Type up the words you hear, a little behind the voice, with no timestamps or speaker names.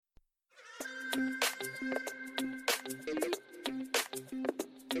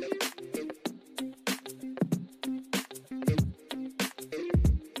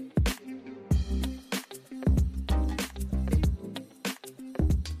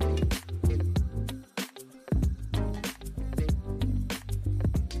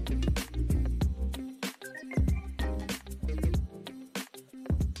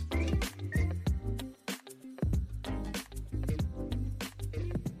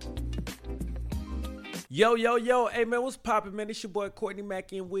Yo, yo, yo. Hey, man, what's poppin', man? It's your boy, Courtney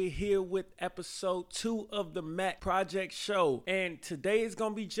Mack, and we're here with episode 2 of the Mack Project Show. And today is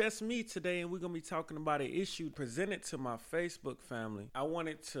going to be just me today, and we're going to be talking about an issue presented to my Facebook family. I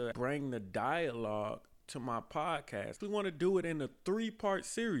wanted to bring the dialogue to my podcast. We want to do it in a 3-part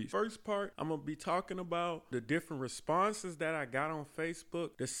series. First part, I'm going to be talking about the different responses that I got on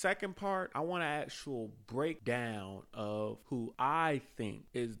Facebook. The second part, I want an actual breakdown of who I think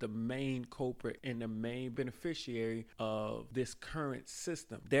is the main culprit and the main beneficiary of this current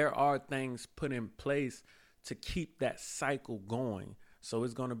system. There are things put in place to keep that cycle going. So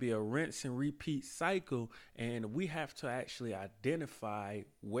it's going to be a rinse and repeat cycle, and we have to actually identify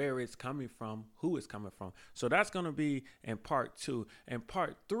where it's coming from, who it's coming from. So that's going to be in part 2. And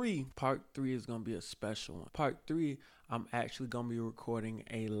part 3 is going to be a special one. Part 3, I'm actually going to be recording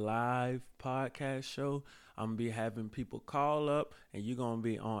a live podcast show. I'm going to be having people call up, and you're going to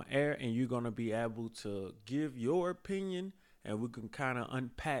be on air, and you're going to be able to give your opinion, and we can kind of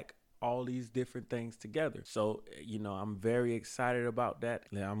unpack all these different things together. So, I'm very excited about that.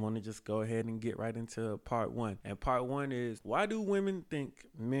 Now, I'm going to just go ahead and get right into part 1. And part 1 is, why do women think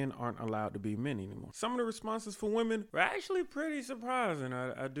men aren't allowed to be men anymore? Some of the responses for women were actually pretty surprising.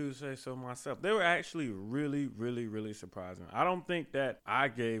 I do say so myself. They were actually really, really, really surprising. I don't think that I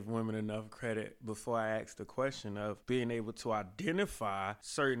gave women enough credit before I asked the question of being able to identify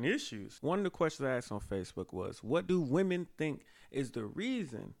certain issues. One of the questions I asked on Facebook was, what do women think is the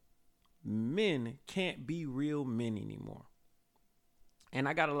reason men can't be real men anymore? And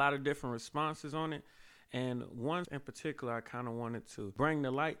I got a lot of different responses on it. And one in particular, I kind of wanted to bring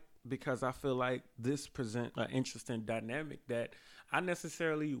to light because I feel like this presents an interesting dynamic that I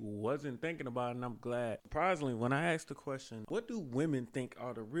necessarily wasn't thinking about, and I'm glad. Surprisingly, when I asked the question, what do women think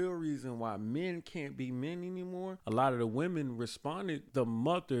are the real reason why men can't be men anymore? A lot of the women responded, the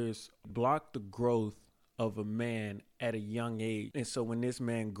mothers block the growth of a man at a young age. And so when this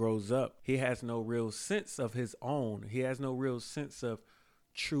man grows up, he has no real sense of his own. He has no real sense of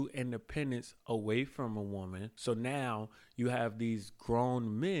true independence away from a woman. So now you have these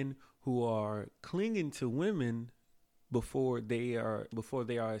grown men who are clinging to women before they are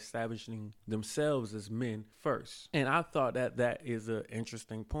establishing themselves as men first. And I thought that is an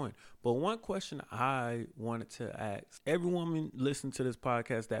interesting point. But one question I wanted to ask every woman listening to this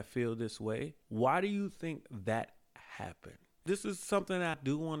podcast that feel this way, why do you think that happened? This is something I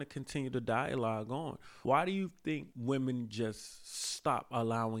do want to continue the dialogue on. Why do you think women just stop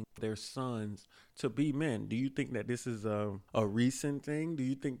allowing their sons to be men? Do you think that this is a recent thing? Do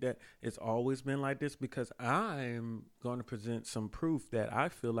you think that it's always been like this? Because I'm going to present some proof that I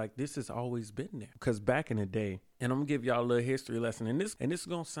feel like this has always been there. Because back in the day, and I'm going to give y'all a little history lesson, and this is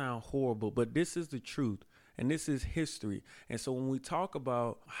going to sound horrible, but this is the truth. And this is history. And so when we talk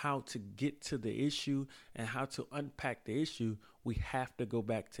about how to get to the issue and how to unpack the issue, we have to go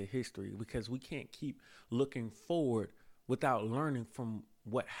back to history because we can't keep looking forward without learning from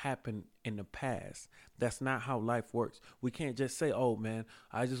what happened in the past. That's not how life works. We can't just say, oh, man,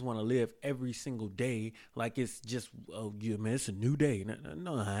 I just want to live every single day like it's just, oh, yeah, man, it's a new day.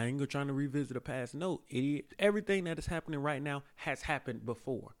 No, I ain't trying to revisit the past. No, idiot. Everything that is happening right now has happened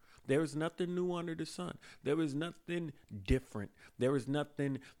before. There is nothing new under the sun. There is nothing different. There is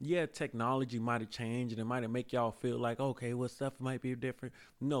nothing, technology might have changed and it might have make y'all feel like, okay, well, stuff might be different.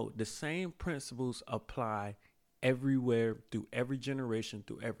 No, the same principles apply everywhere, through every generation,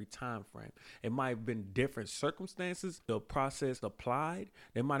 through every time frame. It might have been different circumstances, the process applied.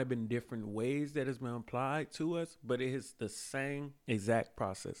 There might have been different ways that it's been applied to us, but it is the same exact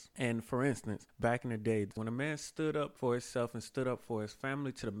process. And for instance, back in the day, when a man stood up for himself and stood up for his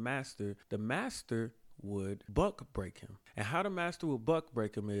family to the master would buck break him. And how the master would buck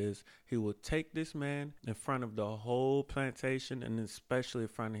break him is he would take this man in front of the whole plantation, and especially in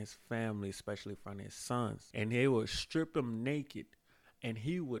front of his family, especially in front of his sons. And he would strip him naked, and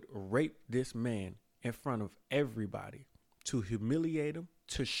he would rape this man in front of everybody to humiliate him,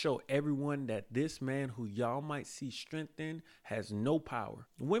 to show everyone that this man who y'all might see strength in has no power.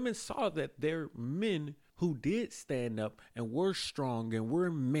 Women saw that their men who did stand up and were strong and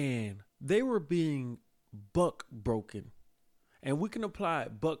were men, they were being buck broken. And we can apply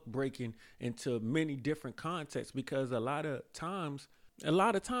buck breaking into many different contexts because a lot of times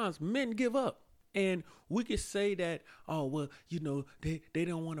men give up. And we could say that, oh, well, they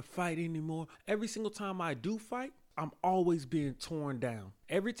don't want to fight anymore. Every single time I do fight, I'm always being torn down.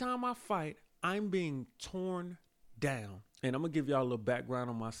 Every time I fight, I'm being torn down. And I'm going to give y'all a little background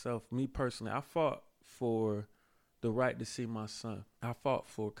on myself. Me personally, I fought for the right to see my son. I fought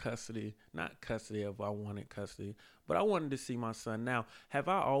for custody, not custody if I wanted custody, but I wanted to see my son. Now, have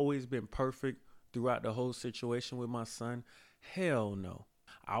I always been perfect throughout the whole situation with my son? Hell no.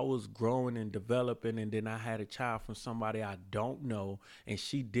 I was growing and developing, and then I had a child from somebody I don't know, and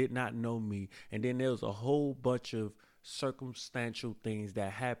she did not know me. And then there was a whole bunch of circumstantial things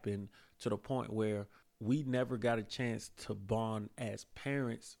that happened to the point where we never got a chance to bond as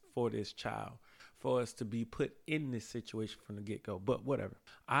parents for this child, for us to be put in this situation from the get-go. But whatever.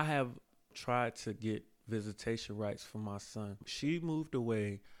 I have tried to get visitation rights for my son. She moved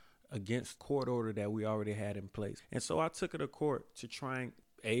away against court order that we already had in place. And so I took her to court to try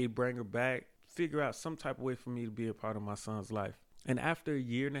and bring her back, figure out some type of way for me to be a part of my son's life. And after a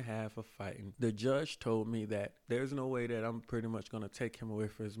year and a half of fighting, the judge told me that there's no way that I'm pretty much going to take him away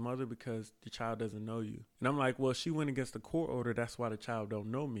from his mother because the child doesn't know you. And I'm like, well, she went against the court order. That's why the child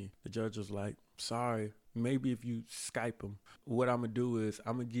don't know me. The judge was like, sorry, maybe if you Skype him, what I'm going to do is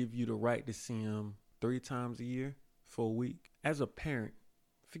I'm going to give you the right to see him 3 times a year for a week. As a parent,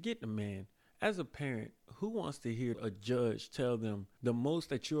 forget the man. As a parent, who wants to hear a judge tell them the most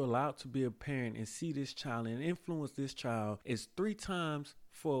that you're allowed to be a parent and see this child and influence this child is 3 times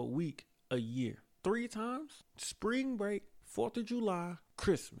for a week a year? 3 times? Spring break, 4th of July,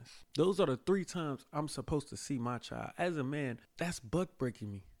 Christmas. Those are the 3 times I'm supposed to see my child. As a man, that's buck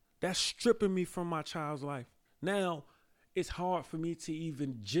breaking me. That's stripping me from my child's life. Now, it's hard for me to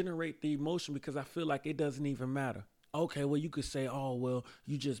even generate the emotion because I feel like it doesn't even matter. Okay, well, you could say, oh, well,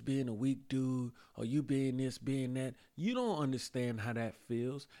 you just being a weak dude, or you being this, being that. You don't understand how that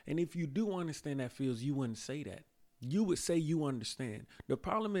feels. And if you do understand that feels, you wouldn't say that. You would say you understand. The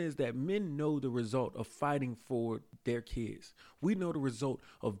problem is that men know the result of fighting for their kids. We know the result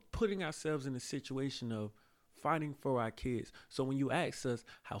of putting ourselves in a situation of fighting for our kids. So when you ask us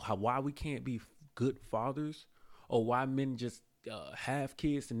why we can't be good fathers, or why men just have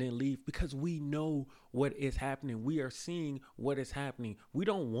kids and then leave, because we know what is happening. We are seeing what is happening. We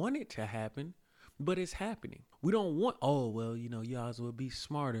don't want it to happen, but it's happening. We don't want, oh, well, y'all will be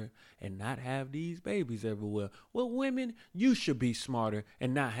smarter and not have these babies everywhere. Well, women, you should be smarter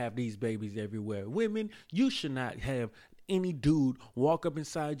and not have these babies everywhere. Women, you should not have any dude walk up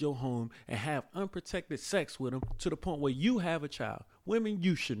inside your home and have unprotected sex with them to the point where you have a child. Women,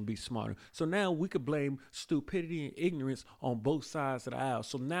 you shouldn't be smarter. So now we could blame stupidity and ignorance on both sides of the aisle.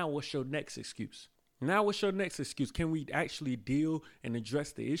 So now what's your next excuse? Can we actually deal and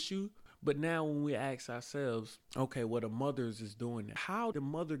address the issue? But now when we ask ourselves, okay, well, the mothers is doing it. How did the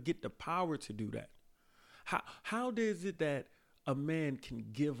mother get the power to do that? How is it that a man can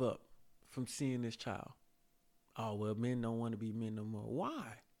give up from seeing this child? Oh, well, men don't want to be men no more. Why?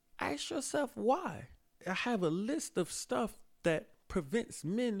 Ask yourself why. I have a list of stuff that prevents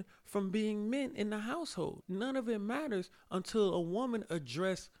men from being men in the household. None of it matters until a woman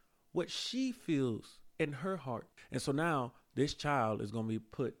addresses what she feels in her heart. And so now this child is going to be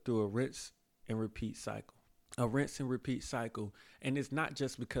put through a rinse and repeat cycle. And it's not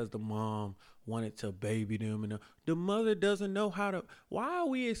just because the mom wanted to baby them and the mother doesn't know how to. Why are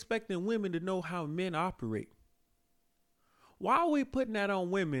we expecting women to know how men operate? Why are we putting that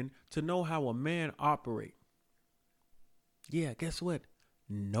on women to know how a man operates? Yeah, guess what?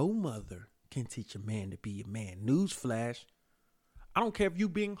 No mother can teach a man to be a man. Newsflash. I don't care if you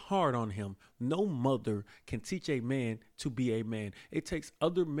being hard on him. No mother can teach a man to be a man. It takes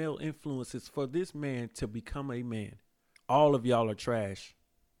other male influences for this man to become a man. All of y'all are trash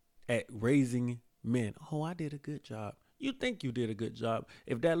at raising men. Oh, I did a good job. You think you did a good job.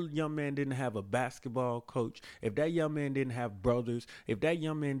 If that young man didn't have a basketball coach, if that young man didn't have brothers, if that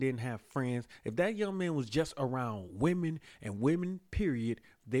young man didn't have friends, if that young man was just around women and women, period,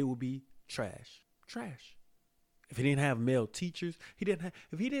 they would be trash. Trash. If he didn't have male teachers,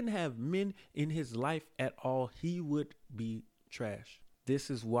 if he didn't have men in his life at all, he would be trash.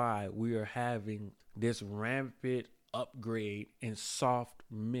 This is why we are having this rampant upgrade in soft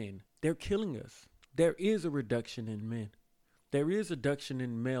men. They're killing us. There is a reduction in men. There is a reduction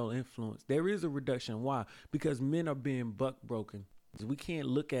in male influence. There is a reduction. Why? Because men are being buck broken. We can't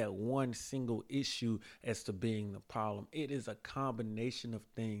look at one single issue as to being the problem. It is a combination of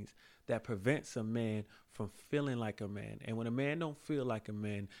things that prevents a man from feeling like a man. And when a man don't feel like a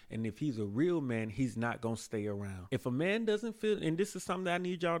man, and if he's a real man, he's not going to stay around. If a man doesn't feel, and this is something that I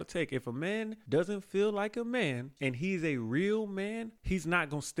need y'all to take. If a man doesn't feel like a man and he's a real man, he's not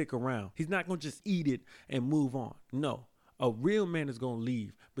going to stick around. He's not going to just eat it and move on. No. A real man is going to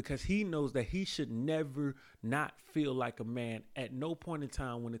leave because he knows that he should never not feel like a man at no point in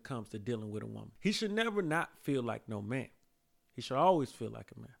time when it comes to dealing with a woman. He should never not feel like no man. He should always feel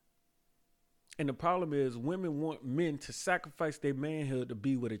like a man. And the problem is women want men to sacrifice their manhood to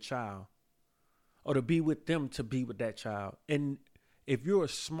be with a child or to be with them to be with that child. And If you're a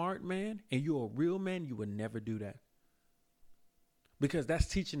smart man and you're a real man, you would never do that. Because that's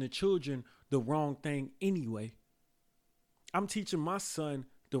teaching the children the wrong thing anyway. I'm teaching my son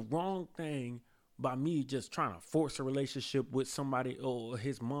the wrong thing by me just trying to force a relationship with somebody or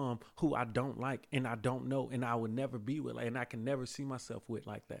his mom who I don't like and I don't know and I would never be with, and I can never see myself with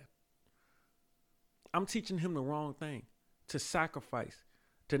like that. I'm teaching him the wrong thing, to sacrifice,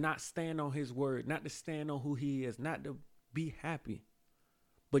 to not stand on his word, not to stand on who he is, not to be happy,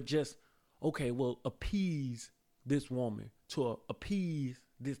 but just, okay, well, appease this woman, to appease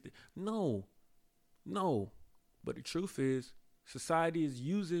this. No. But the truth is, society is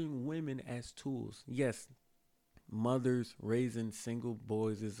using women as tools. Yes, mothers raising single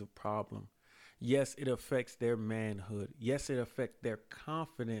boys is a problem. Yes, it affects their manhood. Yes, it affects their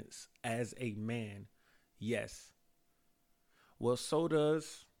confidence as a man. Yes. Well, so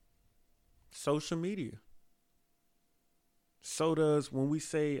does social media. So does when we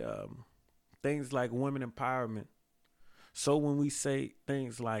say things like women empowerment. So when we say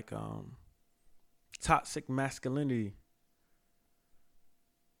things like toxic masculinity,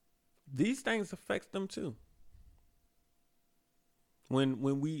 these things affect them too. When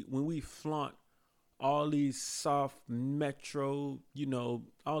we flaunt all these soft metro,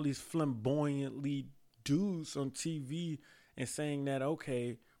 all these flamboyantly dudes on TV and saying that,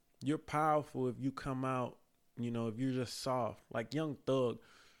 okay, you're powerful if you come out, if you're just soft, like Young Thug.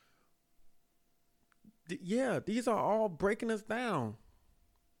 Yeah, these are all breaking us down.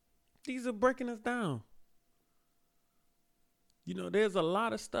 These are breaking us down. There's a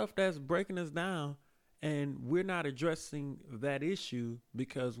lot of stuff that's breaking us down, and we're not addressing that issue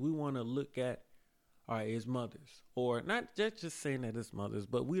because we want to look at, all right, it's mothers, or not just saying that it's mothers,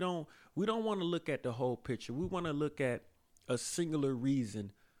 but we don't want to look at the whole picture. We want to look at a singular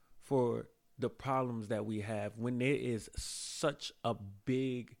reason for the problems that we have when there is such a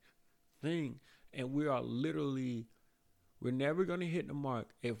big thing, and we're never going to hit the mark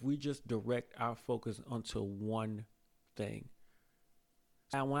if we just direct our focus onto one thing.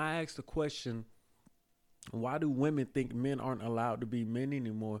 And when I ask the question, why do women think men aren't allowed to be men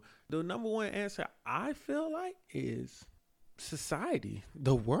anymore? The number one answer I feel like is society,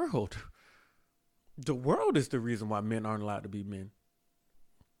 the world. The world is the reason why men aren't allowed to be men.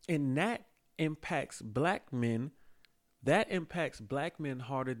 And that impacts black men. That impacts black men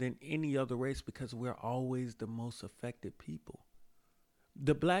harder than any other race because we're always the most affected people.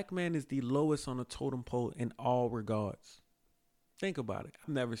 The black man is the lowest on the totem pole in all regards. Think about it.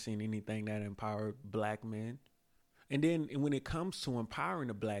 I've never seen anything that empowered black men. And then when it comes to empowering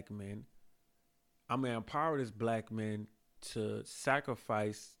the black men, I'm going to empower this black man to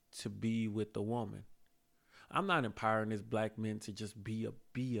sacrifice to be with the woman. I'm not empowering this black man to just be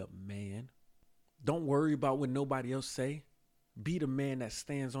a man. Don't worry about what nobody else say. Be the man that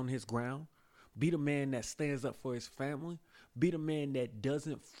stands on his ground. Be the man that stands up for his family. Be the man that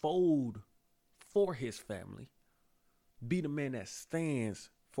doesn't fold for his family. Be the man that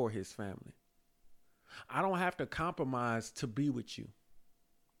stands for his family. I don't have to compromise to be with you.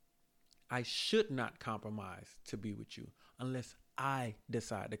 I should not compromise to be with you unless I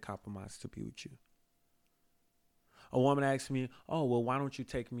decide to compromise to be with you. A woman asks me, oh, well, why don't you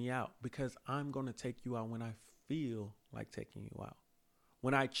take me out? Because I'm going to take you out when I feel like taking you out.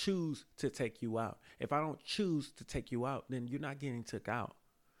 When I choose to take you out. If I don't choose to take you out, then you're not getting took out.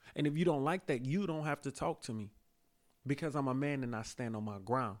 And if you don't like that, you don't have to talk to me. Because I'm a man and I stand on my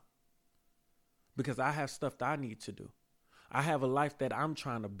ground. Because I have stuff that I need to do. I have a life that I'm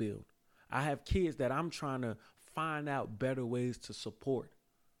trying to build. I have kids that I'm trying to find out better ways to support.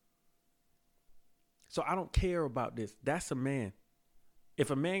 So I don't care about this. That's a man.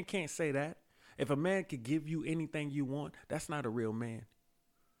 If a man can't say that, if a man can give you anything you want, that's not a real man.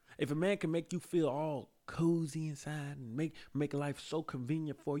 If a man can make you feel all cozy inside and make life so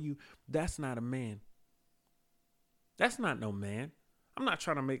convenient for you, that's not a man. That's not no man. I'm not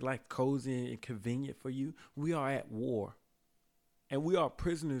trying to make life cozy and convenient for you. We are at war. And we are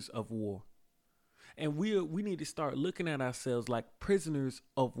prisoners of war. And we need to start looking at ourselves like prisoners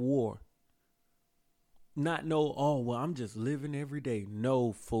of war. Not know, oh, well, I'm just living every day.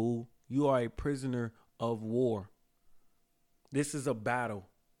 No, fool. You are a prisoner of war. This is a battle.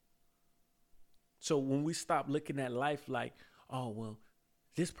 So when we stop looking at life like, oh, well,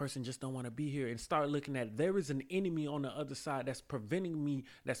 this person just don't want to be here, and start looking at there is an enemy on the other side that's preventing me,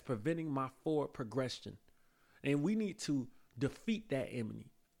 that's preventing my forward progression. And we need to defeat that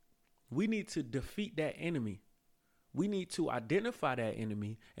enemy. We need to defeat that enemy. We need to identify that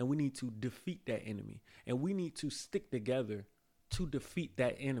enemy, and we need to defeat that enemy. And we need to stick together to defeat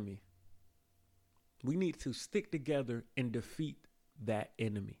that enemy. We need to stick together and defeat that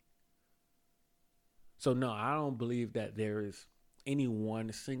enemy. So no, I don't believe that there is any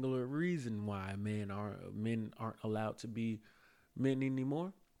one singular reason why men aren't allowed to be men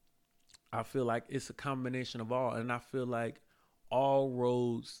anymore. I feel like it's a combination of all, and I feel like all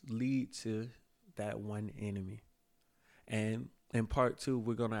roads lead to that one enemy. And in part 2,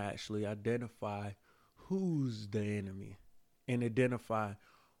 we're going to actually identify who's the enemy and identify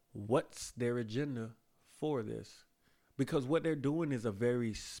what's their agenda for this. Because what they're doing is a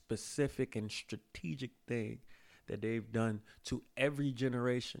very specific and strategic thing that they've done to every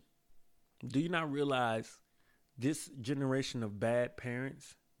generation. Do you not realize this generation of bad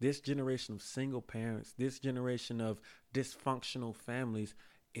parents, this generation of single parents, this generation of dysfunctional families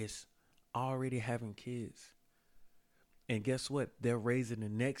is already having kids? And guess what? They're raising the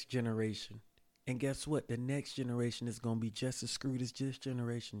next generation. And guess what? The next generation is going to be just as screwed as this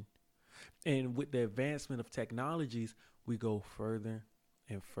generation. And with the advancement of technologies, we go further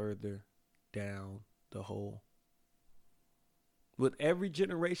and further down the hole. With every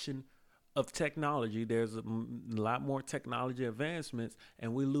generation of technology, there's a lot more technology advancements,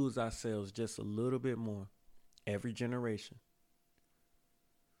 and we lose ourselves just a little bit more every generation.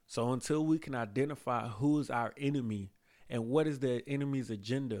 So until we can identify who is our enemy and what is the enemy's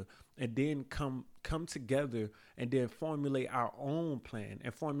agenda, and then come together and then formulate our own plan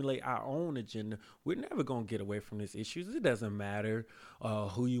and formulate our own agenda, we're never going to get away from these issues. It doesn't matter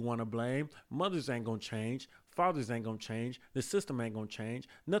who you want to blame. Mothers ain't going to change. Fathers ain't going to change. The system ain't going to change.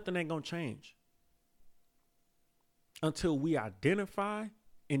 Nothing ain't going to change until we identify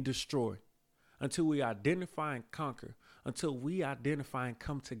and destroy, until we identify and conquer, until we identify and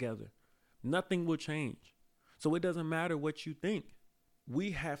come together. Nothing will change. So it doesn't matter what you think.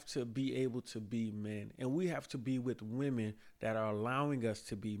 We have to be able to be men, and we have to be with women that are allowing us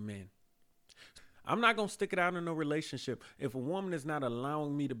to be men. I'm not going to stick it out in a relationship if a woman is not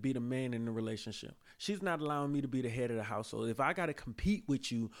allowing me to be the man in the relationship. She's not allowing me to be the head of the household. If I got to compete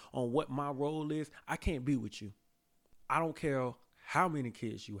with you on what my role is, I can't be with you. I don't care how many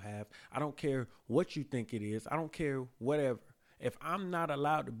kids you have. I don't care what you think it is. I don't care whatever. If I'm not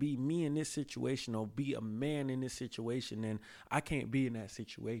allowed to be me in this situation or be a man in this situation, then I can't be in that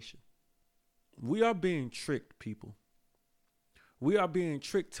situation. We are being tricked, people. We are being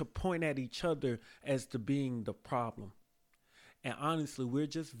tricked to point at each other as to being the problem. And honestly, we're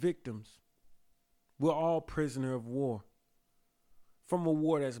just victims. We're all prisoner of war. From a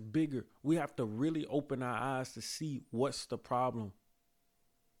war that's bigger, we have to really open our eyes to see what's the problem.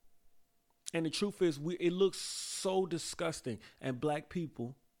 And the truth is, it looks so disgusting. And black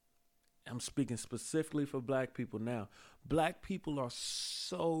people, I'm speaking specifically for black people now. Black people are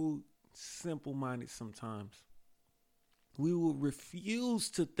so simple-minded sometimes. We will refuse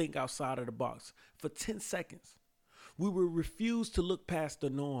to think outside of the box for 10 seconds. We will refuse to look past the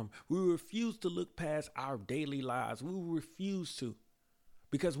norm. We will refuse to look past our daily lives. We will refuse to.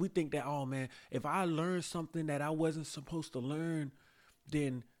 Because we think that, oh man, if I learn something that I wasn't supposed to learn,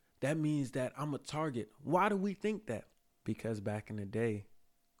 then that means that I'm a target. Why do we think that? Because back in the day,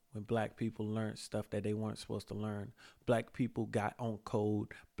 when black people learned stuff that they weren't supposed to learn, black people got on code,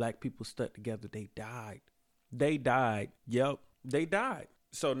 black people stuck together, they died. They died. Yep, they died.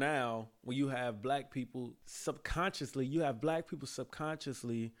 So now when you have black people subconsciously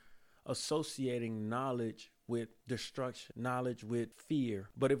associating knowledge with destruction, knowledge with fear.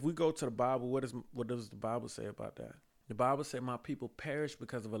 But if we go to the Bible, what does the Bible say about that? The Bible said, my people perish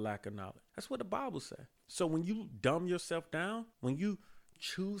because of a lack of knowledge. That's what the Bible said. So when you dumb yourself down, when you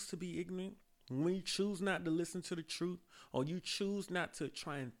choose to be ignorant, when you choose not to listen to the truth, or you choose not to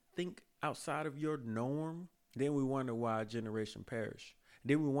try and think outside of your norm, then we wonder why a generation perish.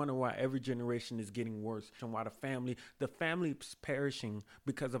 Then we wonder why every generation is getting worse and why the family is perishing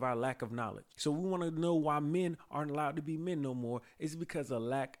because of our lack of knowledge. So we want to know why men aren't allowed to be men no more. It's because of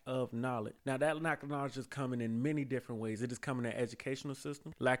lack of knowledge. Now that lack of knowledge is coming in many different ways. It is coming in the educational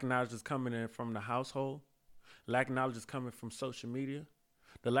system. Lack of knowledge is coming in from the household. Lack of knowledge is coming from social media.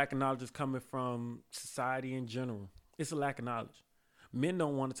 The lack of knowledge is coming from society in general. It's a lack of knowledge. Men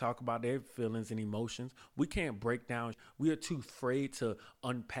don't want to talk about their feelings and emotions. We can't break down. We are too afraid to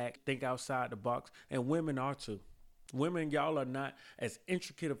unpack, think outside the box. And women are too. Women, y'all are not as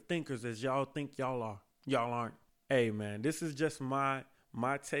intricate of thinkers as y'all think y'all are. Y'all aren't. Hey, man, this is just my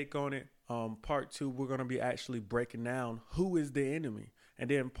take on it. Part 2, we're going to be actually breaking down who is the enemy. And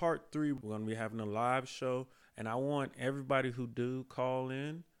then part 3, we're going to be having a live show. And I want everybody who do call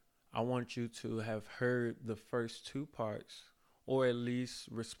in, I want you to have heard the first 2 parts, or at least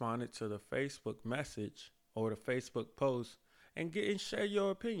responded to the Facebook message or the Facebook post and share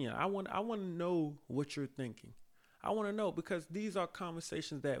your opinion. I want to know what you're thinking. I want to know, because these are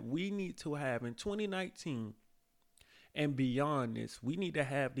conversations that we need to have in 2019 and beyond this. We need to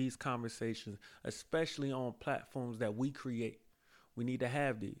have these conversations, especially on platforms that we create. We need to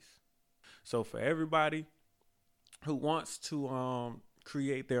have these. So for everybody who wants to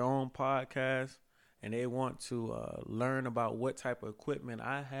create their own podcast and they want to learn about what type of equipment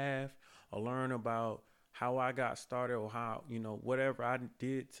I have, or learn about how I got started, or how, whatever I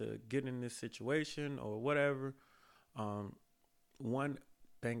did to get in this situation or whatever. One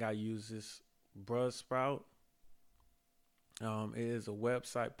thing I use is Buzzsprout. It is a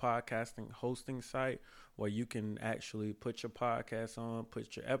website podcasting hosting site where you can actually put your podcast on,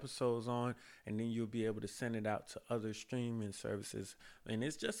 put your episodes on, and then you'll be able to send it out to other streaming services. And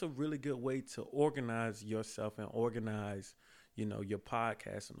it's just a really good way to organize yourself and organize, your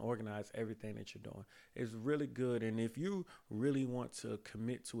podcast and organize everything that you're doing. It's really good. And if you really want to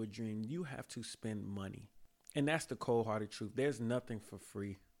commit to a dream, you have to spend money. And that's the cold-hearted truth. There's nothing for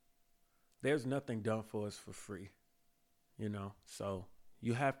free. There's nothing done for us for free. So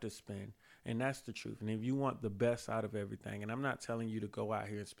you have to spend, and that's the truth. And if you want the best out of everything, and I'm not telling you to go out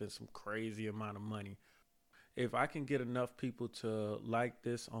here and spend some crazy amount of money. If I can get enough people to like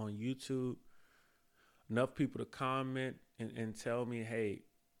this on YouTube, enough people to comment and tell me, hey,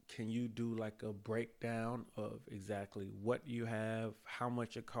 can you do like a breakdown of exactly what you have, how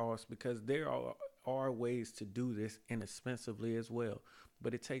much it costs? Because there are ways to do this inexpensively as well,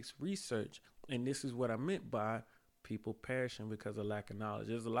 but it takes research. And this is what I meant by people perishing because of lack of knowledge.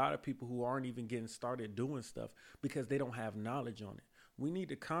 There's a lot of people who aren't even getting started doing stuff because they don't have knowledge on it. We need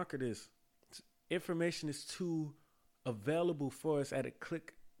to conquer this. Information is too available for us at a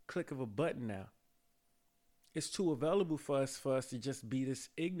click of a button now. It's too available for us to just be this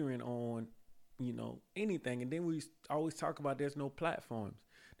ignorant on, anything. And then we always talk about there's no platforms.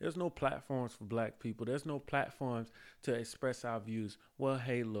 There's no platforms for black people. There's no platforms to express our views. Well,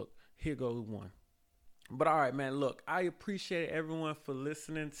 hey, look, here goes one. But all right, man, look, I appreciate everyone for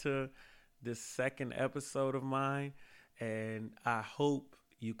listening to this second episode of mine. And I hope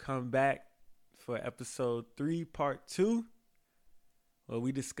you come back for episode 3, part 2, where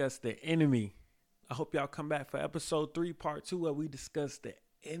we discuss the enemy. I hope y'all come back for episode 3, part 2, where we discuss the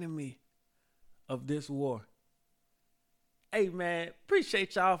enemy of this war. Hey, man,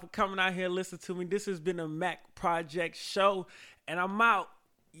 appreciate y'all for coming out here and listening to me. This has been a Mac Project show, and I'm out.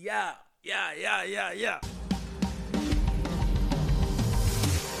 Yeah.